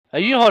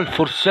أيها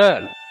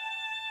الفرسان،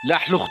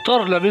 نحن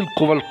اخترنا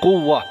منكم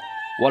القوة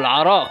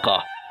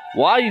والعراقة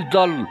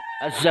وأيضا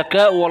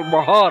الذكاء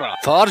والمهارة،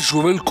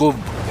 فأرجو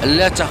منكم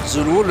ألا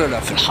تخذلوننا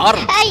في الحرب.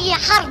 أي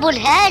حرب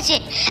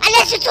هذه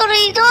التي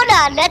تريدون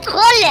أن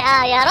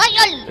ندخلها يا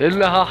رجل؟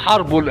 إنها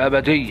حرب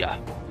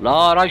أبدية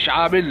لا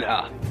رجعة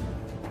منها.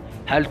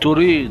 هل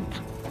تريد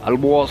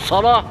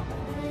المواصلة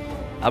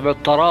أم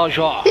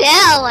التراجع؟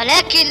 لا،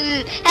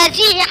 ولكن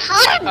هذه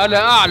حرب.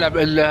 أنا أعلم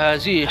أن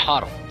هذه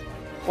حرب،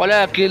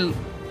 ولكن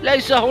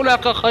ليس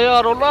هناك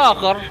خيار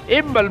آخر،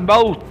 إما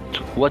الموت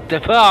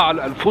والدفاع عن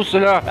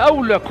أنفسنا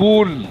أو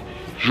نكون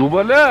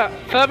جبناء.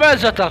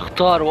 فماذا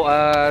تختار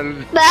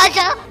الآن؟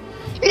 ماذا؟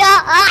 لا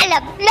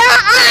أعلم، لا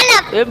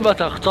أعلم. إما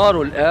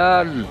تختار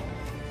الآن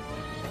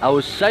أو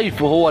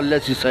السيف هو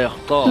الذي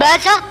سيختار.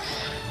 ماذا؟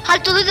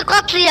 هل تريد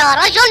قتلي يا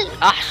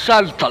رجل؟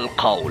 أحسنت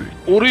القول،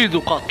 أريد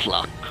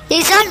قتلك.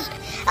 إذن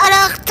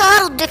أنا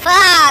أختار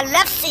الدفاع عن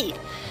نفسي.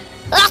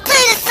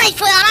 أعطيني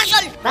السيف يا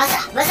رجل.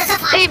 ماذا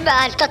تفعل؟ إما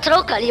أن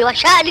تتركني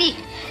وشأني،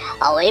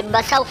 أو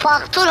إما سوف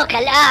أقتلك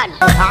الآن.